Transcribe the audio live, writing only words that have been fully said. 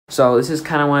So this is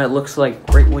kind of what it looks like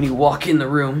right when you walk in the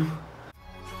room.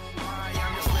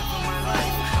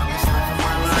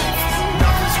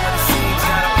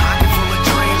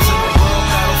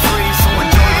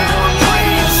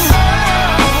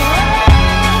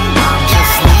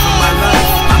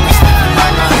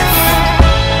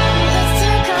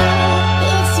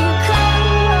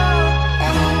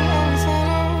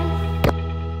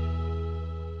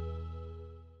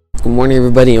 Good morning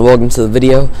everybody and welcome to the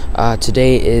video.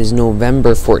 Today is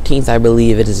November 14th, I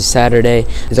believe. It is a Saturday.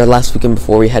 It's our last weekend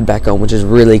before we head back home, which is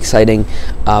really exciting.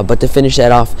 But to finish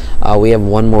that off, we have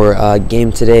one more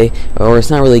game today, or it's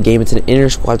not really a game, it's an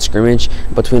inter-squad scrimmage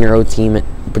between our own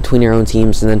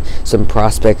teams, and then some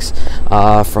prospects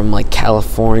from like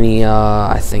California,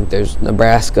 I think there's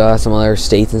Nebraska, some other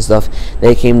states and stuff.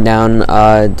 They came down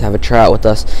to have a tryout with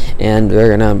us, and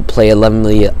they're gonna play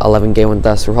 11 game with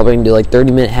us. We're probably gonna do like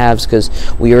 30-minute halves because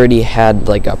we already had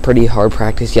like a pretty hard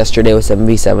practice yesterday with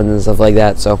 7v7s and stuff like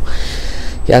that. So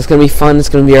yeah, it's gonna be fun. It's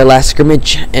gonna be our last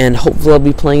scrimmage, and hopefully I'll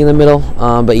be playing in the middle.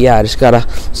 But yeah, I just gotta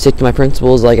stick to my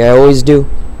principles like I always do,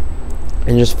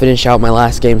 and just finish out my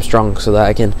last game strong so that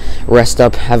I can rest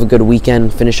up, have a good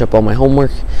weekend, finish up all my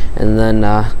homework, and then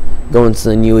go into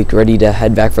the new week ready to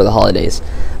head back for the holidays.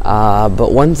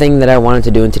 But one thing that I wanted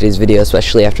to do in today's video,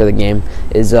 especially after the game,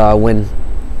 is when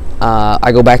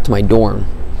I go back to my dorm,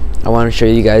 I want to show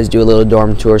you guys, do a little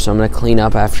dorm tour. So I'm going to clean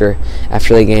up after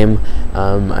the game,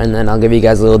 and then I'll give you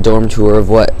guys a little dorm tour of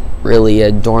what really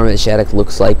a dorm at Shattuck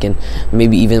looks like, and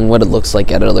maybe even what it looks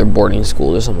like at another boarding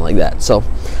school or something like that. So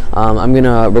I'm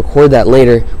gonna record that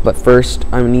later, but first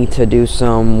I need to do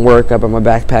some work up on my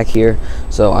backpack here.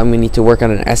 So I'm gonna need to work on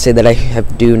an essay that I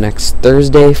have due next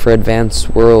Thursday for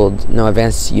advanced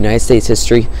United States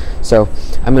history. So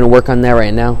I'm gonna work on that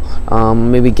right now.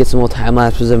 Maybe get some more time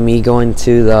lapses of me going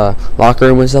to the locker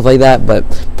room and stuff like that, but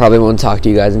probably won't talk to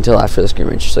you guys until after the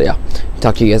scrimmage. So yeah,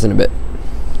 talk to you guys in a bit.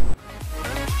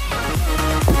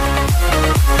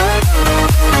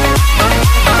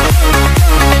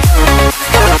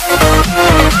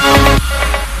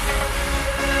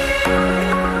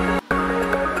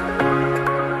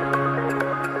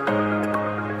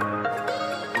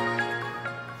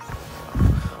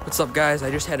 What's up, guys? I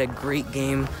just had a great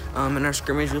game in our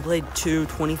scrimmage. We played two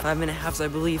 25-minute halves, I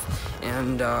believe,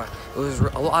 and it was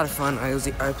a lot of fun.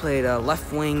 I played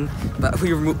left wing, but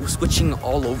we were switching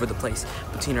all over the place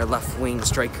between our left wing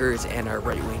strikers and our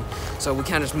right wing. So we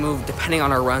kind of just moved depending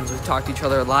on our runs. We talked to each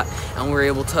other a lot, and we were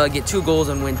able to get 2 goals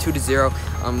and win 2-0.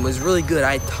 It was really good.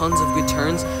 I had tons of good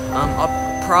turns.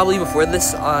 Probably before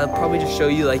this, probably just show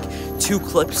you like 2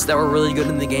 clips that were really good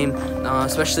in the game,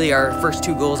 especially our first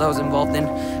 2 goals I was involved in,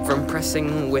 from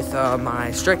pressing with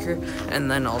my striker, and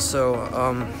then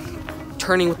also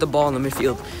turning with the ball in the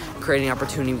midfield, creating an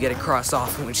opportunity to get a cross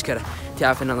off, and we just gotta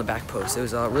tap in on the back post. It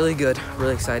was really good,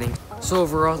 really exciting. So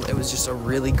overall, it was just a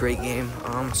really great game.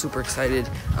 I'm super excited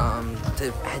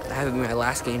to have it be my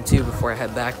last game too before I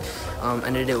head back.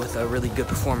 Ended it with a really good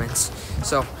performance.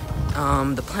 So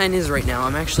the plan is right now,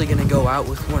 I'm actually gonna go out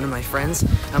with one of my friends.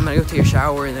 I'm gonna go take a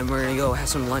shower, and then we're gonna go have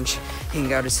some lunch,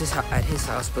 hang out at his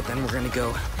house, but then we're gonna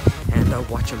go and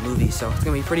watch a movie. So it's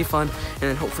gonna be pretty fun, and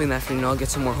then hopefully in the afternoon I'll get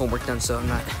some more homework done so I'm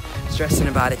not stressing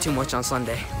about it too much on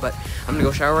Sunday. But I'm gonna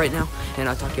go shower right now, and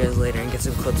I'll talk to you guys later and get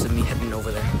some clips of me heading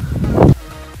over there.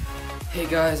 Hey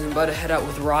guys, I'm about to head out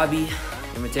with Robbie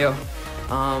and Mateo.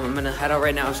 I'm gonna head out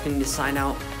right now. I'm just gonna need to sign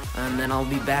out, and then I'll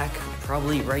be back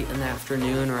probably right in the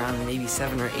afternoon, around maybe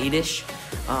 7 or 8-ish.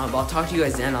 But I'll talk to you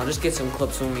guys then. I'll just get some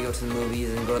clips when we go to the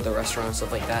movies and go to the restaurant and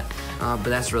stuff like that. But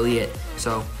that's really it.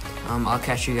 So I'll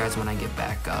catch you guys when I get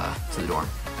back to the dorm.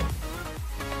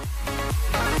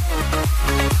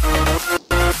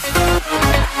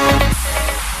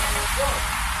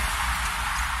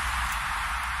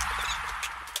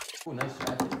 Ooh, nice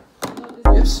jacket.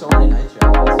 You have so many nice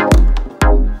jackets.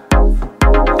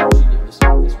 You should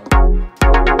give this one.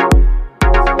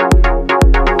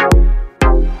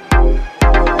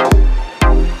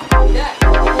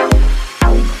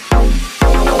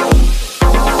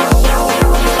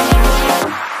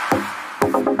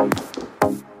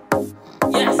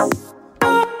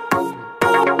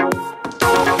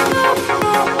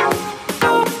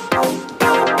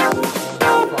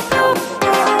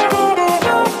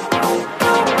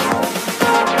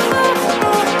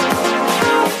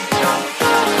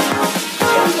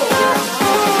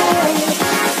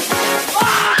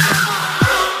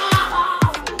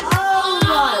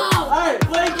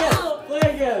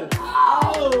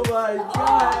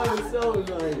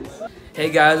 Hey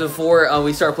guys, before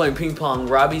we start playing ping pong,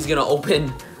 Robbie's gonna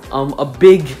open a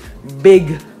big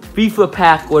FIFA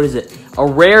pack. What is it? A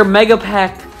rare mega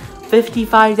pack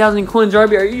 55,000 coins,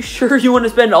 Robbie. Are you sure you want to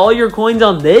spend all your coins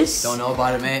on this? Don't know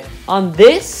about it, mate. On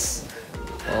this?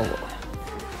 Oh,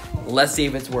 let's see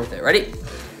if it's worth it. Ready?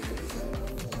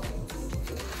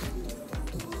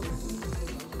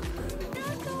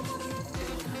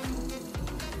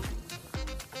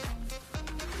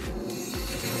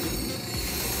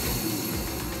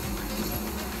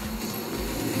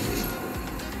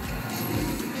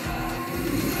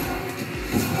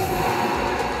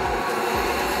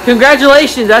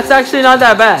 Congratulations, that's actually not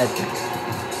that bad.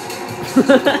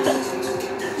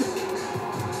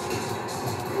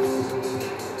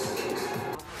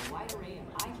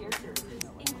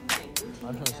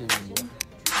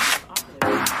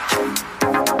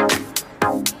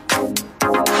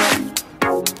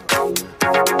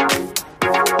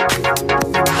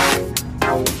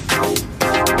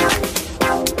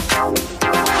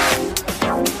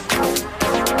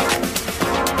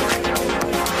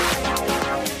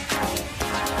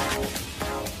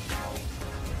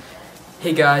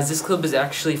 Hey guys, this clip is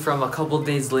actually from a couple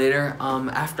days later.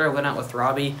 After I went out with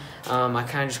Robbie, I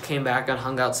kind of just came back and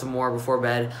hung out some more before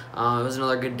bed. It was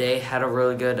another good day. Had a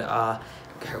really good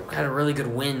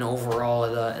win overall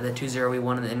in the 2-0 we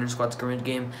won in the inter-squad scrimmage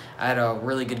game. I had a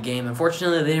really good game.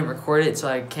 Unfortunately, they didn't record it, so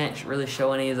I can't really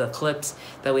show any of the clips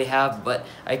that we have, but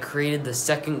I created the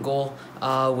second goal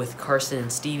with Carson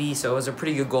and Stevie, so it was a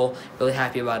pretty good goal. Really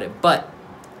happy about it. But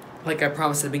like I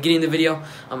promised at the beginning of the video,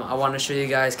 I want to show you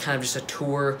guys kind of just a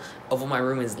tour of what my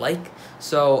room is like.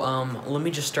 So let me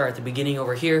just start at the beginning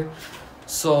over here.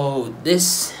 So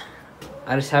this,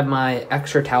 I just have my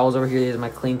extra towels over here. These are my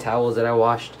clean towels that I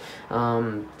washed.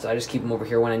 So I just keep them over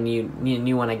here when I need a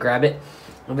new one, I grab it.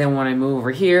 And then when I move over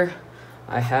here,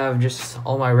 I have just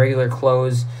all my regular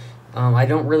clothes. I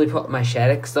don't really put my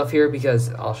Shattuck stuff here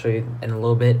because I'll show you in a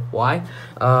little bit why.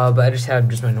 But I just have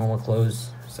just my normal clothes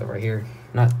stuff right here.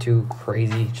 Not too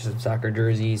crazy, just some soccer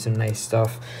jerseys, some nice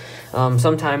stuff.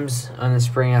 Sometimes in the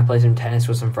spring I play some tennis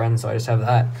with some friends, so I just have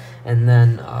that. And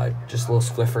then just a little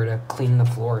Swiffer to clean the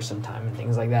floor sometime and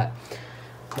things like that.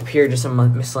 Up here, just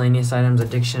some miscellaneous items, a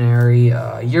dictionary,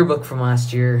 a yearbook from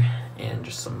last year, and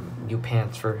just some new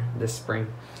pants for this spring.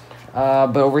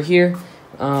 But over here,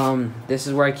 this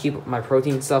is where I keep my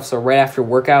protein stuff. So right after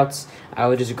workouts, I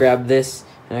would just grab this,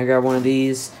 and I grab one of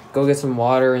these, go get some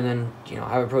water, and then, you know,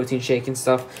 have a protein shake and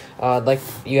stuff. Like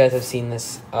you guys have seen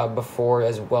this before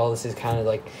as well. This is kind of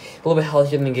like a little bit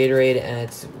healthier than Gatorade, and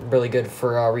it's really good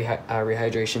for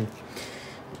rehydration.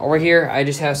 Over here, I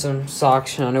just have some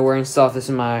socks and underwear and stuff. This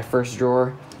is my first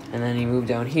drawer. And then you move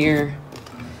down here.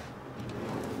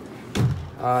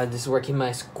 This is where I keep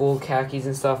my school khakis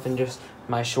and stuff, and just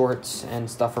my shorts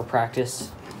and stuff for practice.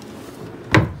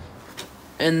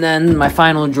 And then my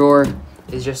final drawer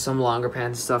is just some longer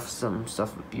pants stuff, some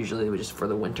stuff usually just for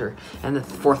the winter. And the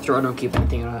fourth drawer, I don't keep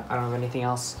anything, I don't have anything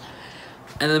else.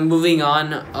 And then moving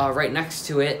on, right next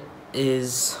to it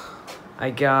is,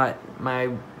 I got my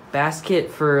basket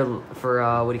for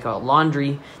what do you call it,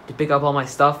 laundry, to pick up all my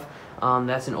stuff.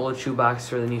 That's an old shoe box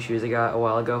for the new shoes I got a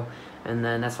while ago. And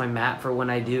then that's my mat for when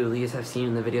I do, you guys have seen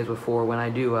in the videos before, when I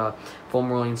do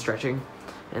foam rolling and stretching.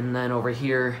 And then over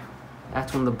here,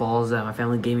 that's one of the balls that my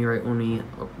family gave me right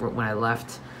when I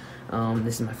left.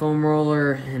 This is my foam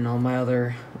roller and all my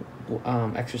other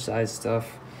exercise stuff.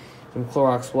 Some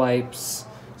Clorox wipes,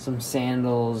 some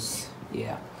sandals,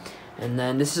 yeah. And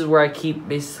then this is where I keep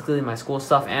basically my school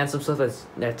stuff and some stuff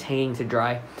that's hanging to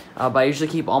dry. But I usually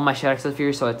keep all my Shattuck stuff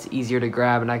here so it's easier to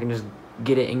grab and I can just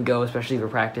get it and go, especially for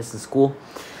practice in school.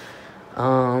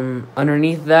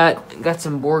 Underneath that, got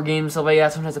some board games, stuff like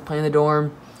that. Sometimes I play in the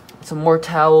dorm. Some more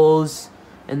towels,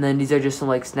 and then these are just some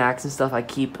like snacks and stuff I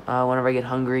keep whenever I get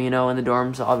hungry, you know, in the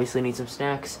dorm, so obviously need some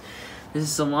snacks. This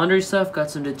is some laundry stuff, got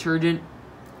some detergent,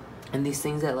 and these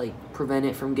things that like prevent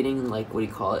it from getting like, what do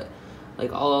you call it,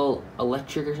 like all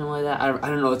electric or something like that. I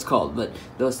don't know what it's called, but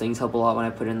those things help a lot when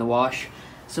I put it in the wash.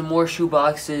 Some more shoe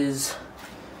boxes.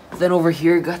 Then over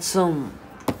here, got some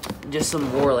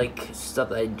more like stuff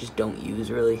that I just don't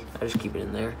use really. I just keep it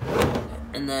in there.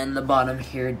 And then the bottom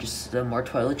here, just more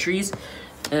toiletries.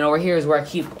 And over here is where I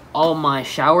keep all my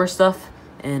shower stuff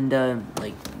and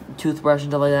like toothbrush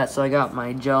and stuff like that. So I got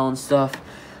my gel and stuff,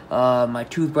 my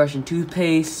toothbrush and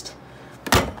toothpaste.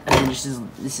 And then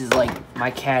this is like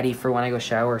my caddy for when I go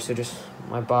shower. So just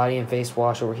my body and face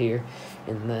wash over here,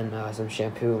 and then some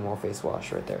shampoo and more face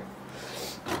wash right there.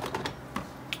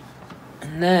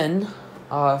 And then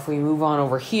if we move on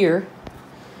over here,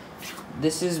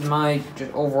 this is my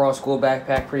just overall school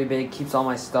backpack, pretty big, keeps all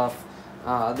my stuff.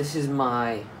 This is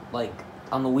my, like,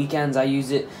 on the weekends I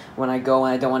use it when I go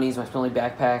and I don't want to use my smelly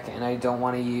backpack and I don't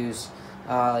want to use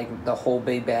like the whole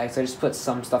big bag. So I just put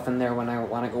some stuff in there when I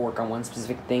want to go work on one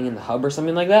specific thing in the hub or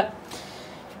something like that.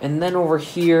 And then over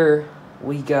here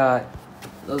we got,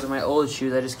 those are my old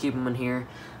shoes. I just keep them in here.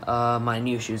 My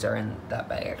new shoes are in that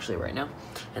bag actually right now.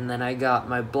 And then I got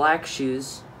my black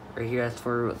shoes right here. That's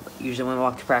for usually when I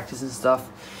walk to practice and stuff.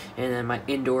 And then my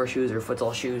indoor shoes or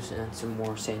futsal shoes and some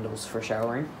more sandals for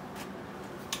showering.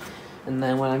 And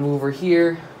then when I move over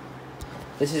here,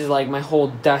 this is like my whole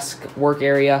desk work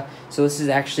area. So this is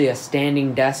actually a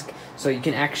standing desk. So you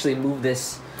can actually move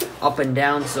this up and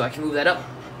down. So I can move that up,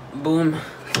 boom.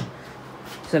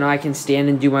 So now I can stand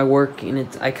and do my work. And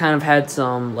I kind of had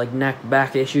some like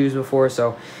back issues before.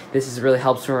 So this is really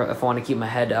helps for if I want to keep my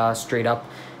head straight up.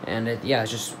 And yeah,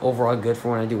 it's just overall good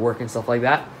for when I do work and stuff like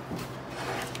that.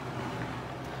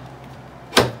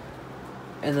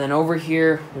 And then over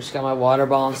here, I just got my water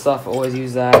bottle and stuff. Always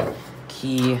use that.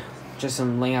 Key, just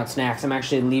some laying out snacks. I'm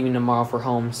actually leaving tomorrow for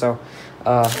home, so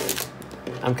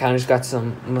I'm kind of just got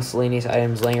some miscellaneous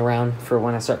items laying around for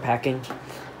when I start packing.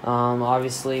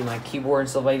 Obviously, my keyboard and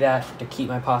stuff like that to keep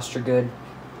my posture good.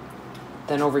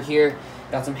 Then over here,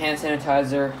 got some hand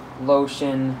sanitizer,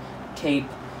 lotion, tape,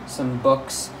 some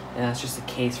books, and that's just a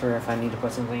case for if I need to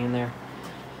put something in there.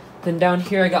 Then down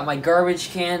here, I got my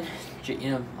garbage can.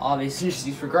 You know, obviously just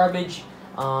used for garbage.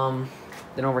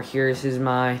 Then over here, this is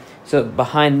so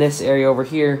behind this area over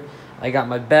here, I got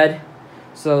my bed.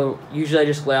 So usually I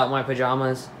just lay out my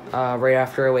pajamas right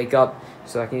after I wake up,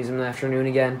 so I can use them in the afternoon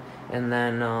again. And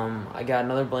then I got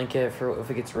another blanket for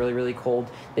if it gets really, really cold.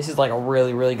 This is like a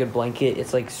really, really good blanket.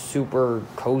 It's like super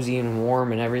cozy and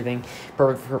warm and everything.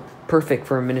 Perfect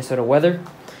for Minnesota weather.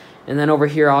 And then over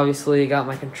here, obviously, I got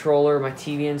my controller, my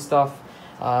TV and stuff.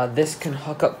 This can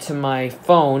hook up to my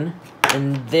phone,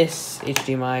 and this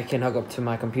HDMI can hook up to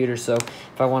my computer. So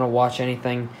if I want to watch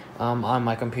anything on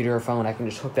my computer or phone, I can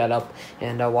just hook that up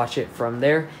and watch it from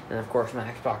there. And of course, my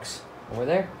Xbox over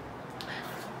there.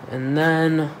 And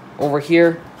then over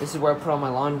here, this is where I put all my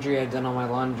laundry. I've done all my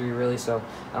laundry really, so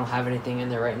I don't have anything in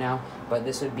there right now. But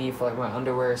this would be for like my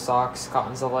underwear, socks,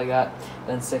 cotton, stuff like that.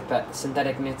 Then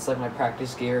synthetic knits like my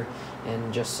practice gear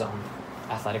and just some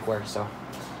athletic wear. So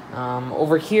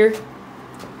over here,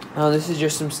 this is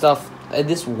just some stuff.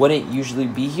 This wouldn't usually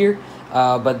be here,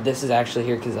 but this is actually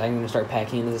here because I'm going to start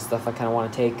packing into the stuff I kind of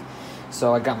want to take.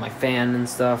 So I got my fan and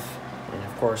stuff, and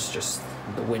of course just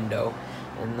the window.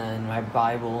 And then my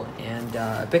Bible and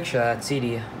a picture that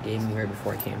CD gave me right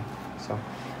before I came. So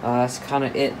that's kind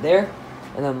of it there.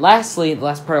 And then lastly, the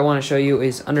last part I want to show you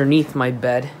is underneath my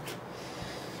bed.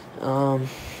 I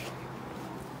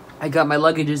got my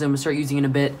luggages I'm going to start using in a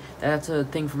bit. That's a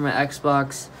thing for my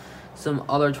Xbox. Some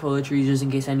other toiletries just in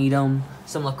case I need them.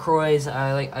 Some LaCroix.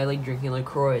 I like drinking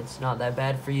LaCroix. It's not that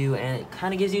bad for you, and it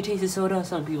kind of gives you a taste of soda.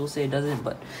 Some people say it doesn't,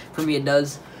 but for me it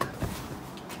does.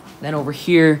 Then over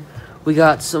here, we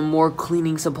got some more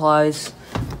cleaning supplies.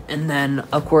 And then,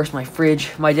 of course, my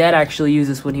fridge. My dad actually used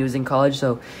this when he was in college,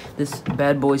 so this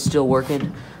bad boy's still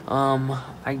working.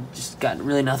 I just got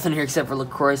really nothing here except for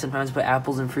LaCroix. Sometimes I put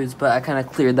apples and fruits, but I kind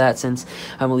of cleared that since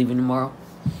I'm leaving tomorrow.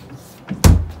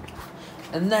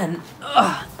 And then,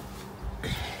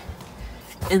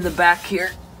 in the back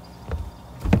here,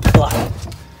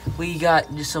 we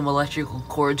got just some electrical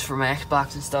cords for my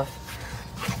Xbox and stuff.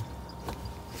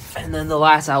 And then the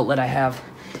last outlet I have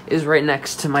is right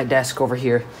next to my desk over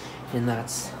here, and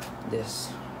that's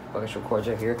this electrical cords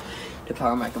right here to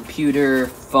power my computer,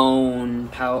 phone,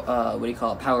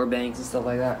 power banks and stuff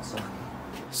like that.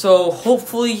 So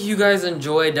hopefully you guys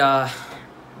enjoyed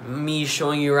me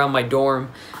showing you around my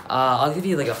dorm. I'll give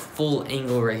you like a full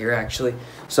angle right here actually.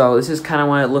 So this is kind of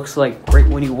what it looks like right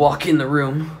when you walk in the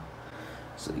room.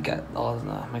 So you got all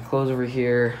my clothes over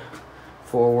here,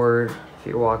 forward. If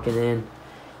you're walking in,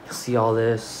 you'll see all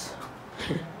this.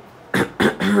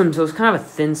 So it's kind of a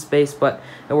thin space, but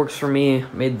it works for me.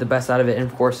 Made the best out of it, and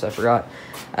of course I forgot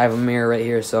I have a mirror right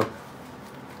here. So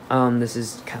this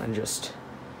is kind of just,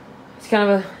 it's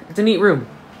a neat room.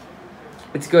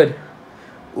 It's good.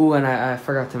 Ooh, and I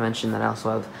forgot to mention that I also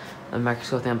have a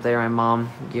microscope up there. My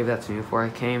mom gave that to me before I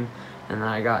came. And then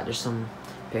I got just some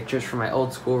pictures from my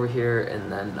old school over here, and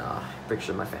then pictures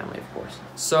of my family, of course.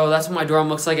 So that's what my dorm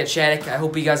looks like at Shattuck. I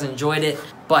hope you guys enjoyed it.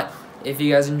 But if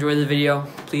you guys enjoyed the video,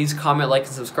 please comment, like,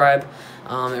 and subscribe.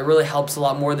 It really helps a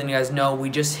lot more than you guys know. We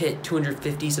just hit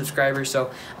 250 subscribers, so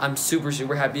I'm super,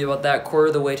 super happy about that. Quarter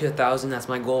of the way to 1,000, that's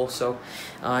my goal. So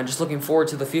just looking forward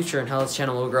to the future and how this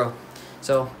channel will grow.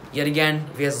 So, yet again,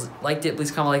 if you guys liked it, please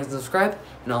comment, like, and subscribe,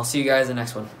 and I'll see you guys in the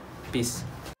next one. Peace.